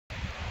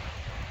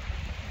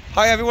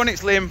Hi everyone,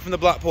 it's Liam from the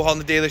Blackpool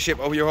Honda dealership.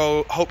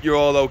 Hope you're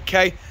all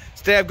okay.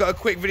 Today I've got a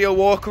quick video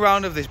walk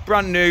around of this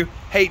brand new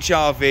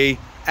HRV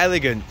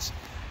Elegance.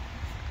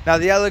 Now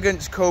the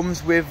Elegance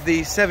comes with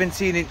the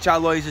 17-inch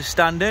alloys as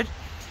standard.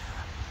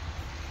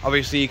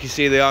 Obviously you can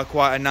see they are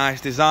quite a nice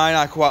design.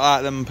 I quite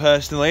like them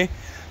personally.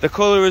 The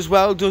colour as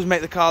well does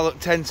make the car look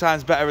 10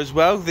 times better as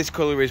well. This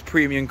colour is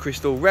premium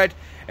crystal red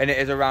and it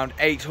is around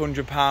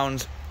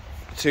 £800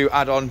 to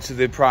add on to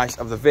the price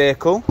of the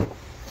vehicle.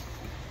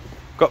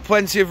 Got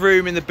plenty of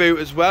room in the boot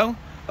as well,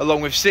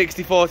 along with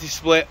 60-40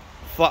 split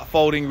flat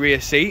folding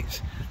rear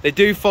seats. They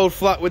do fold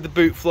flat with the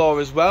boot floor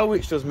as well,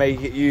 which does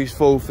make it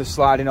useful for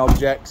sliding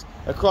objects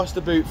across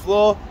the boot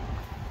floor.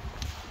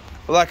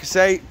 But like I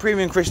say,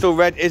 premium crystal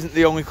red isn't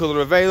the only colour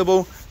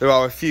available. There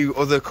are a few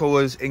other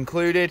colours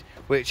included,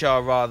 which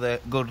are rather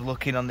good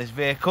looking on this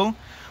vehicle.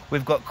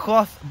 We've got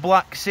cloth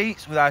black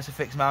seats with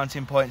ISOFIX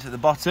mounting points at the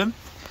bottom.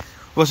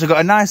 We've also got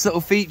a nice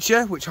little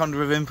feature which Honda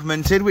have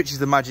implemented, which is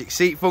the magic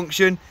seat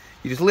function.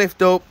 You just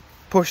lift up,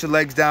 push the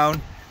legs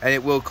down, and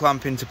it will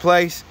clamp into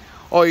place.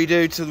 All you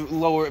do to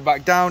lower it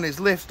back down is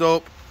lift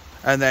up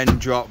and then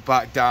drop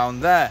back down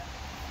there.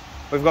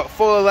 We've got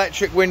full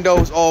electric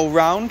windows all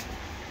round,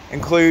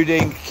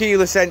 including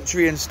keyless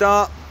entry and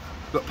start.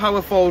 We've got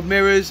power fold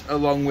mirrors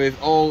along with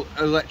all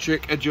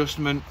electric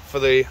adjustment for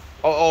the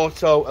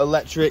auto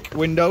electric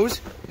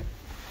windows.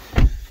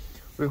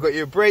 We've got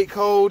your brake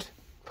hold,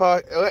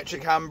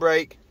 electric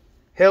handbrake,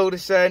 hill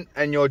descent,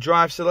 and your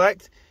drive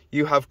select.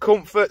 You have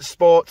comfort,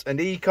 sport, and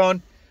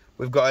econ.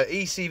 We've got an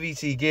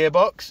eCVT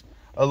gearbox,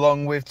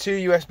 along with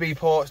two USB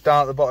ports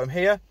down at the bottom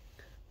here.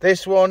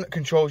 This one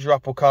controls your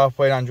Apple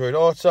CarPlay and Android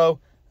Auto,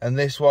 and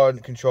this one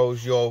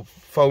controls your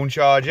phone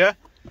charger.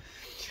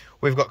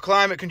 We've got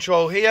climate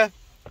control here,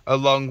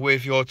 along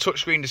with your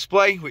touchscreen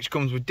display, which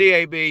comes with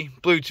DAB,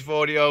 Bluetooth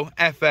audio,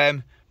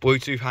 FM,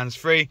 Bluetooth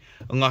hands-free,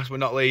 and last but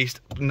not least,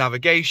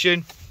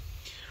 navigation.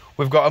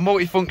 We've got a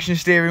multifunction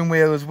steering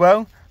wheel as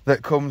well,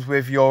 that comes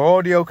with your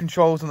audio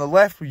controls on the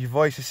left with your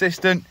voice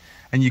assistant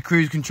and your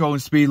cruise control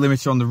and speed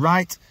limiter on the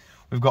right.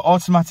 We've got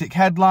automatic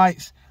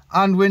headlights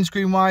and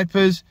windscreen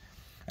wipers,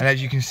 and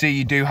as you can see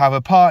you do have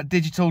a part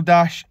digital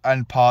dash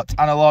and part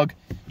analog,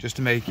 just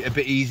to make it a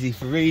bit easy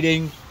for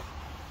reading.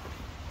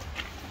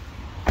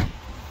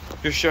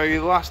 Just show you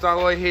the last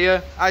alloy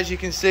here. As you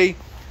can see,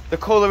 the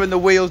colour and the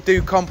wheels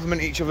do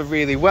complement each other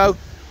really well,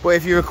 but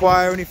if you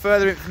require any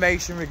further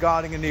information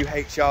regarding a new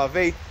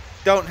HRV,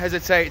 don't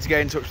hesitate to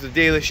get in touch with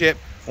the dealership.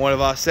 One of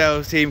our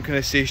sales team can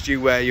assist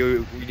you where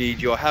you need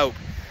your help.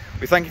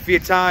 We thank you for your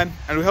time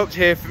and we hope to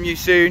hear from you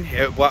soon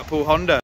here at Blackpool Honda.